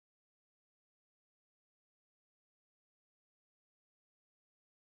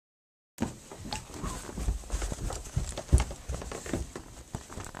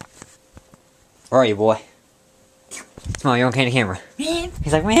Where are you, boy? Come on, you're okay on the camera. Meep.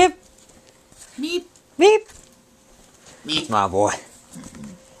 He's like, meep. Meep. Meep. Meep. Smile, boy.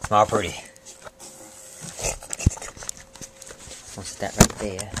 Smile pretty. What's that right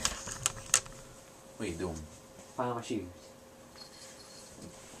there? What are you doing? Find my shoes.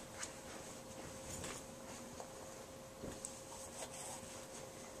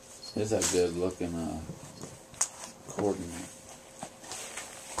 This is a good looking coordinate.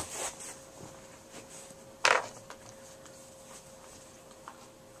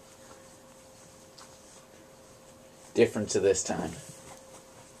 Different to this time.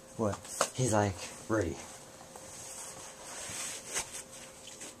 What? He's like, ready.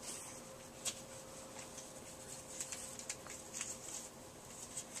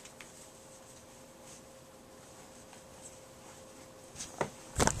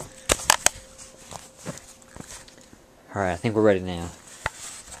 Alright, I think we're ready now.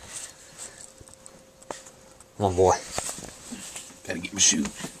 Come on, boy. Gotta get my shoes.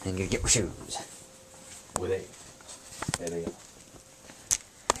 And you get my shoes. Where they? There they go.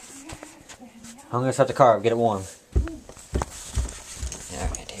 I'm gonna start the car, get it warm.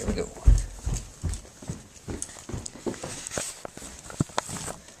 Alright, here we go.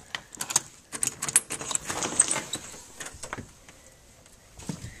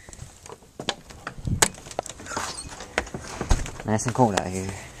 Nice and cold out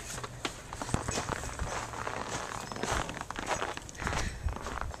here.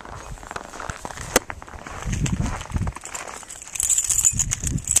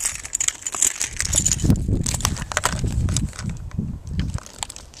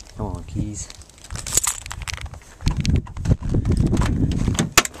 Come on, keys.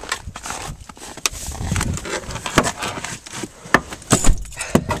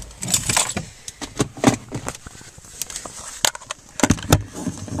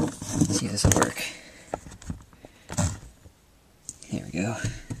 Let's see if this will work. Here we go.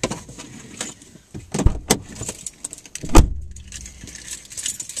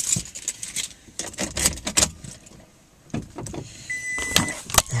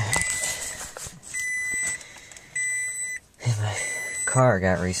 My car I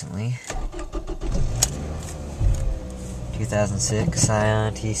got recently. 2006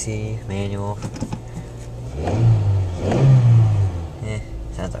 Scion TC manual.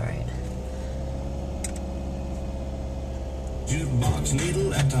 Sounds alright. Jukebox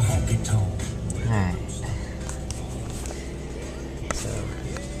needle at the honky tonk. Alright. So,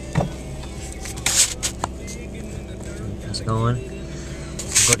 how's it going?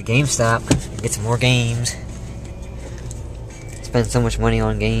 Go to GameStop, get some more games. Spend so much money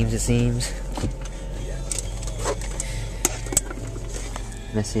on games, it seems.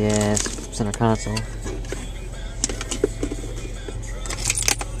 Messy ass center console.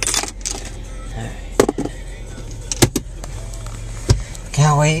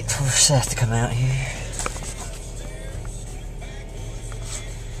 Can't wait for Seth to come out here.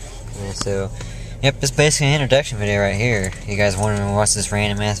 Yeah, so, yep, it's basically an introduction video right here. You guys wondering what this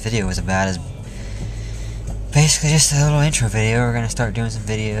random ass video was about is basically just a little intro video. We're gonna start doing some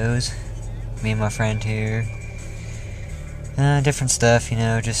videos. Me and my friend here. Different stuff, you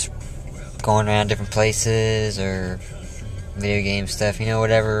know, just going around different places or video game stuff, you know,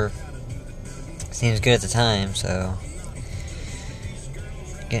 whatever seems good at the time, so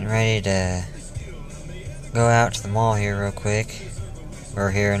getting ready to go out to the mall here real quick.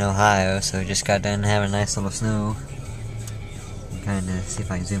 We're here in Ohio, so we just got done having a nice little snow. Kind of see if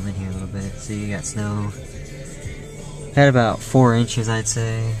I can zoom in here a little bit. See, you got snow. Had about 4 inches, I'd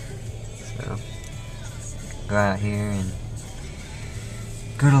say. So go out here and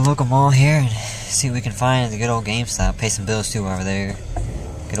go to the local mall here and see what we can find at the good old GameStop. Pay some bills too over there.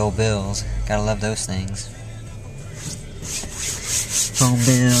 Good old bills. Gotta love those things. Phone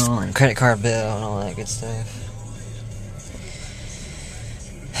bill and credit card bill and all that good stuff.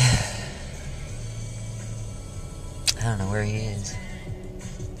 I don't know where he is.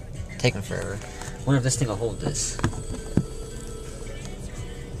 Taking forever. Wonder if this thing will hold this.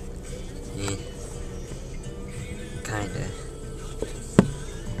 Yeah. Kinda.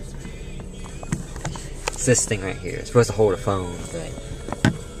 It's this thing right here. It's supposed to hold a phone, but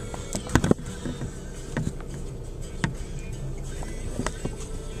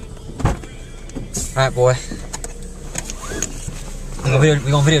alright, boy. We're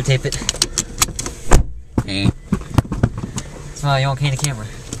gonna videotape it. Smile, you okay in the camera?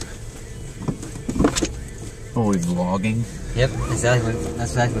 Oh, we vlogging? Yep, that's exactly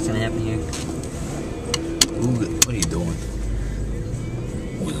what's gonna happen here. Ooh, what are you doing?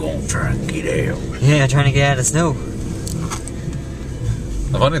 We're gonna try and get out. Yeah, trying to get out of the snow.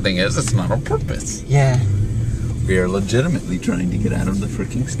 The funny thing is, it's not on purpose. Yeah. We are legitimately trying to get out of the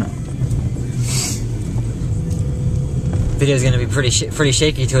freaking snow. Video's gonna be pretty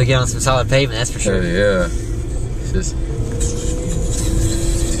shaky till we get on some solid pavement, that's for sure. Yeah. It's just...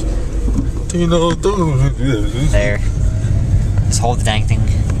 There. Just hold the dang thing.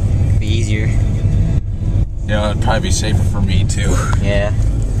 It'd be easier. You know, it'd probably be safer for me, too. Yeah.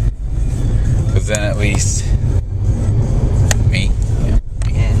 Because then at least... Me?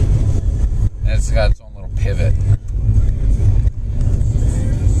 Yeah. And it's got its own little pivot.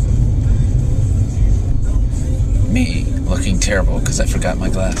 Me looking terrible because I forgot my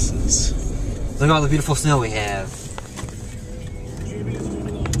glasses. Look at all the beautiful snow we have.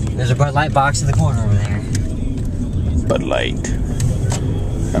 There's a Bud Light box in the corner over there. Bud Light.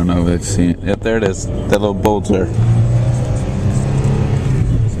 I don't know if I've seen it. Yep, there it is. That little bulger.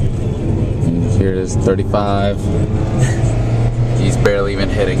 And here it is, 35. He's barely even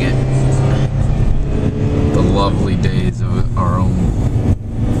hitting it. The lovely days of our own,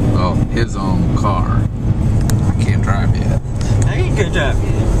 his own car. I can't drive yet. I ain't gonna drive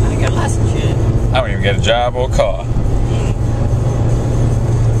yet. I ain't got a license yet. I don't even get a job or a car.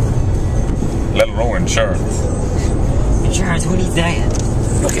 Let alone insurance. Insurance, who needs that?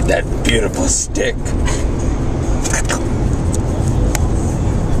 Look at that beautiful stick.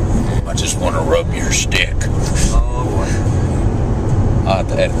 I just want to rub your stick. Oh boy. I'll have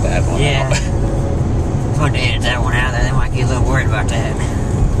to edit that one Yeah. out. Fun to edit that one out. They might get a little worried about that.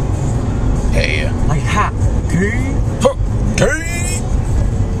 Hey. Like, ha! Okay.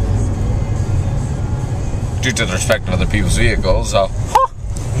 Due to the respect of other people's vehicles,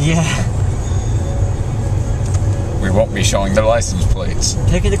 Yeah. we won't be showing their license plates.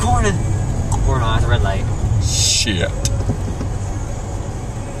 Taking the corner. Or not, it's a red light. Shit.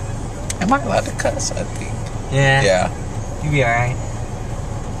 Am I allowed to cuss? I think. Yeah. Yeah. You'll be alright.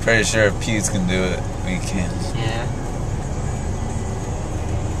 Pretty sure if Pews can do it, we can. Yeah.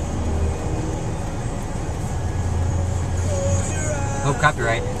 Oh,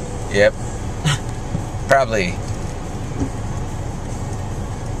 copyright. Yep. Probably.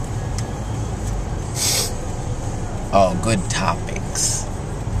 Oh, good topics.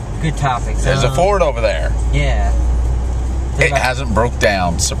 Good topics. There's a Ford over there. Yeah. It hasn't broke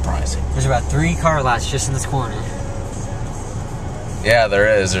down, surprising. There's about 3 car lots just in this corner. Yeah, there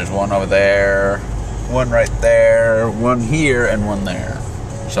is. There's one over there, one right there, one here, and one there.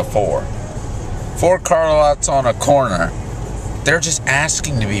 So 4. 4 car lots on a corner. They're just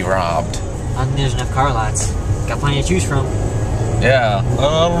asking to be robbed. I think there's enough car lots. Got plenty to choose from. Yeah,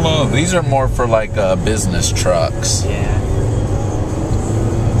 I don't know. These are more for like business trucks. Yeah.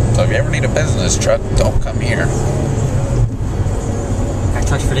 So if you ever need a business truck, don't come here. Got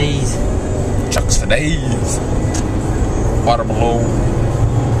trucks for days. Trucks for days. Water below.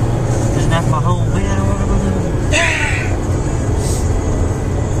 There's enough for my home. Man, I don't want to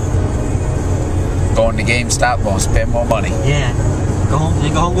Going to GameStop, gonna spend more money. Yeah. Go home,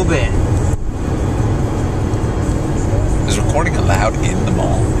 then go home, go to bed. Is recording allowed in the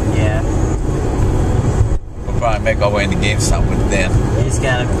mall? Yeah. We'll probably make our way into GameStop with them. You just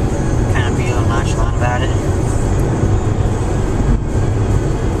gotta kind of be a little nonchalant about it.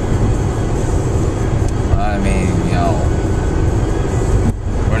 I mean, you know,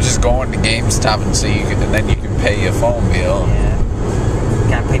 we're just going to GameStop and and then you can pay your phone bill. Yeah.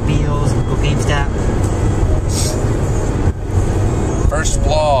 Gotta pay bills, go GameStop. First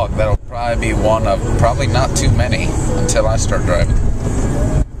vlog, that'll probably be one of probably not too many until I start driving.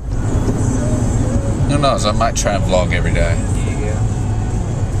 Who knows? I might try and vlog every day. There you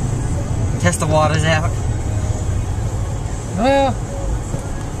go. Test the waters out. Well,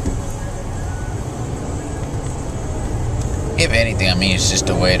 if anything, I mean, it's just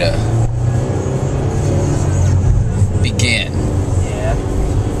a way to begin. Yeah.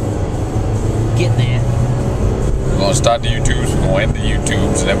 Getting there. We're going to start the YouTubes, we're going to end the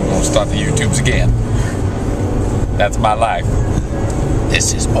YouTubes, and then we're going to start the YouTubes again. That's my life.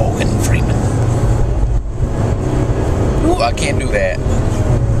 This is Morgan Freeman. Ooh, I can't do that.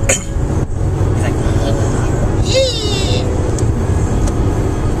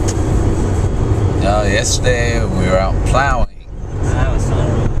 Yesterday we were out plowing. That was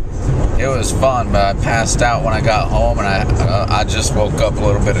fun. It was fun, but I passed out when I got home, and I just woke up a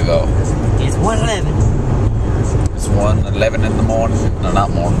little bit ago. It's 1:11. It's 1:11 in the morning. No, not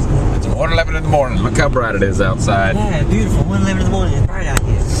morning. It's 1:11 in the morning. Look how bright it is outside. Yeah, beautiful. 1:11 in the morning. It's bright out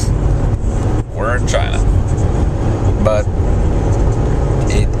here. We're in China. But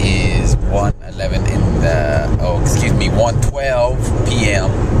it is 1:11 in the... Oh, excuse me, 1:12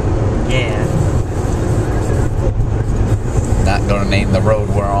 p.m. Yeah. Not during name the road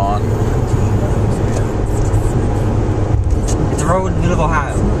we're on. It's a road in the middle of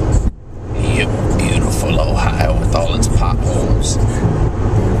Ohio. Yep, beautiful Ohio with all its potholes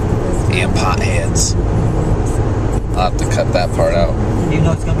and potheads. I'll have to cut that part out. Even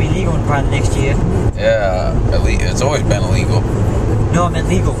though it's going to be legal in probably next year. Yeah, it's always been illegal. No, I meant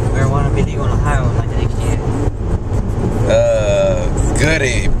legal. Marijuana will be legal in Ohio like the next year.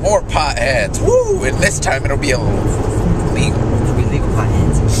 Goody. More potheads. Woo! And this time it'll be legal. It'll be legal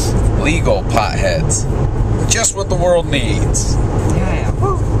potheads. Legal potheads. Just what the world needs. Yeah,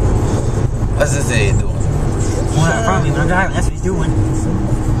 woo. What's this dude doing? Well, in front of me when I'm driving, that's what he's doing.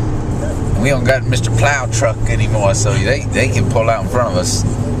 We don't got Mr. Plow Truck anymore, so they can pull out in front of us.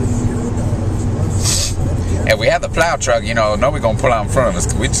 If we have the plow truck, you know, nobody gonna pull out in front of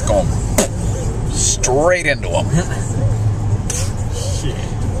us. We just going straight into them. Shit.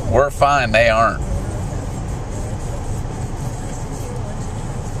 We're fine, they aren't.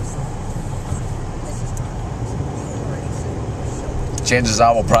 Chances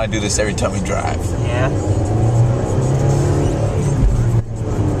are we'll probably do this every time we drive. Yeah.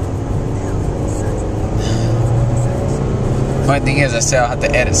 My thing is, I say I'll have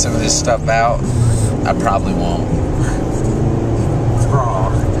to edit some of this stuff out. I probably won't. It's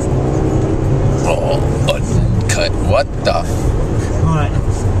raw. Oh, button cut. What the? What?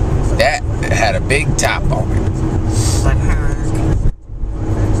 That had a big top on it. Like her.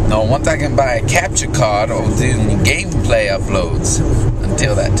 No, once I can buy a capture card, I'll do gameplay uploads.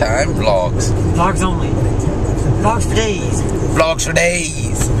 Until that time, vlogs. Vlogs only. Vlogs for days. Vlogs for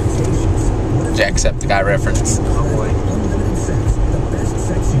days. Jacksepticeye reference. Oh boy.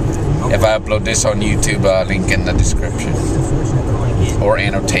 If I upload this on YouTube, I'll link in the description. Or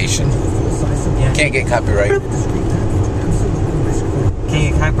annotation. Yeah. Can't get copyright.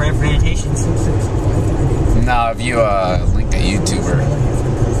 Can't get copyright for annotations. No, if you link a YouTuber.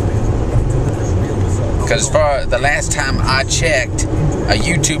 Because for the last time I checked, a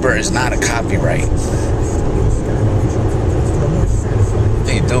YouTuber is not a copyright. What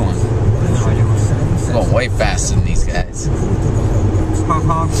are you doing? No idea. I'm going way faster than these guys.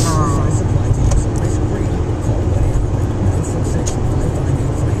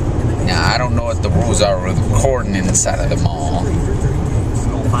 Now, I don't know what the rules are with recording inside of the mall.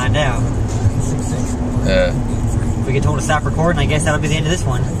 We'll find out. If we get told to stop recording, I guess that'll be the end of this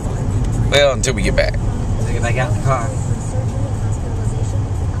one. Well, until we get back. We'll get back out in the car.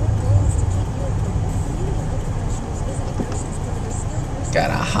 Got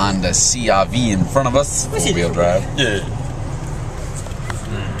a Honda CRV in front of us. Four-wheel drive. Yeah.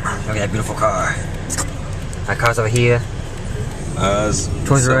 Look at that beautiful car. Our car's over here.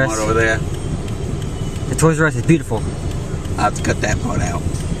 Toys R Us. Over there. The Toys R Us is beautiful. I'll have to cut that part out.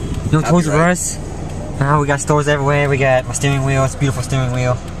 You know Toys R Us? We got stores everywhere. We got my steering wheel. It's a beautiful steering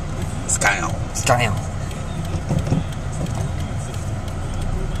wheel. Sky.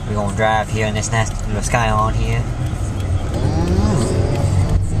 We're gonna drive here in this nice little Scion here.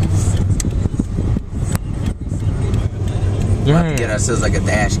 We'll have to get ourselves like a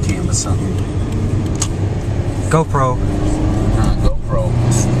dash cam or something. GoPro. GoPro.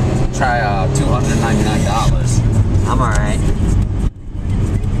 Try $299. I'm alright.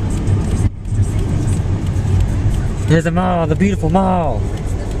 There's a mall, the beautiful mall.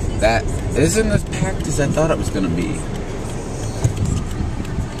 That isn't as packed as I thought it was gonna be.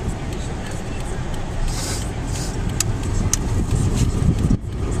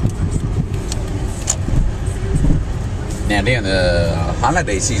 Now during the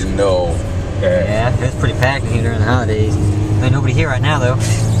holiday season though. Yeah, it's pretty packed in here during the holidays. Ain't nobody here right now though.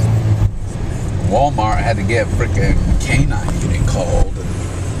 Walmart had to get a freaking canine unit called.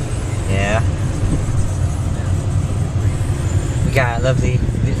 Yeah. We got a lovely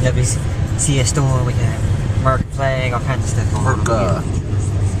CS store. We got American flag, all kinds of stuff going on.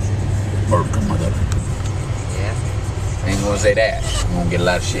 America, mother. Yeah. I ain't gonna say that. I'm gonna get a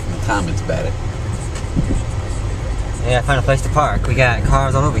lot of shit in the comments about it. Yeah, find a place to park. We got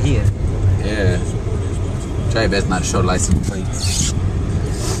cars all over here. Yeah. Try your best not to show license plates.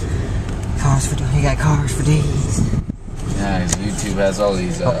 You got cars for days. Yeah, YouTube has all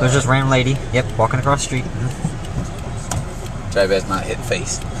these. Oh, there's this random lady. Yep, walking across the street. Try your best not to hit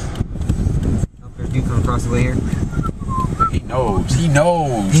face. Oh, there's a dude coming across the way here. He knows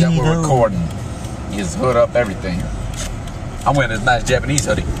that we're recording. He has hood up everything. I'm wearing this nice Japanese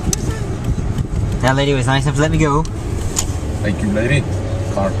hoodie. That lady was nice enough to let me go. Thank you, lady.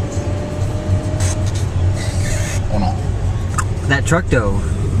 Car. Oh no. That truck though.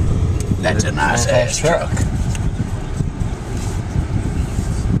 That's a nice ass truck.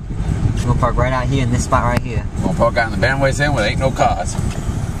 I'm gonna park right out here in this spot right here. Gonna park out in the damn way stand where there ain't no cars.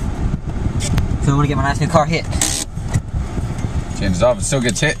 So I wanna get my nice new car hit. Chances off it still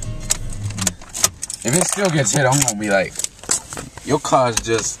gets hit. If it still gets hit, I'm gonna be like, your car's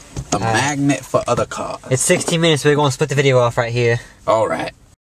just a magnet for other cars. It's 16 minutes, so we're gonna split the video off right here. Alright.